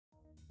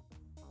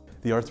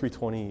The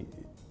R320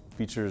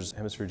 features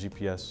Hemisphere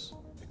GPS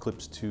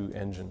Eclipse 2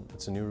 engine.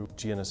 It's a new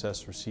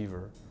GNSS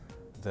receiver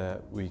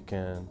that we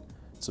can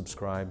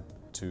subscribe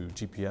to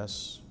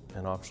GPS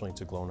and optionally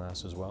to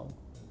GLONASS as well.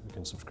 We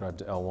can subscribe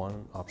to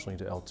L1, optionally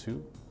to L2.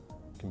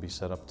 It can be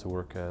set up to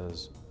work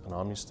as an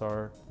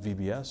OmniStar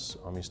VBS,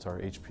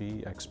 OmniStar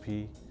HP,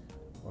 XP,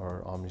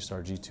 or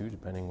OmniStar G2,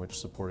 depending which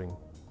supporting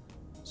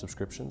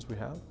subscriptions we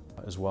have.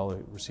 As well, a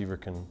receiver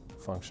can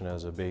function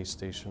as a base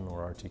station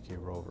or RTK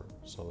rover.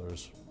 So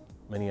there's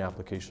many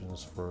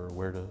applications for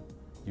where to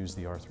use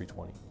the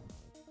R320.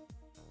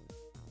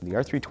 The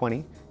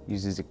R320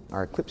 uses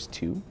our Eclipse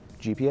 2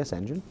 GPS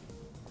engine.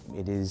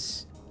 It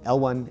is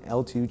L1,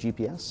 L2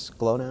 GPS,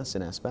 GLONASS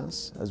and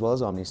SBAS, as well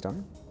as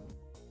OmniStar.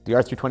 The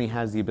R320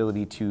 has the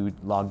ability to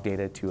log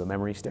data to a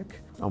memory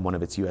stick on one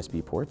of its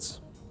USB ports.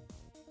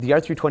 The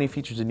R320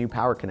 features a new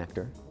power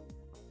connector.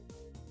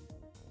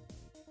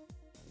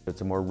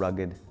 It's a more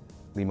rugged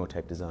LEMO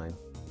type design.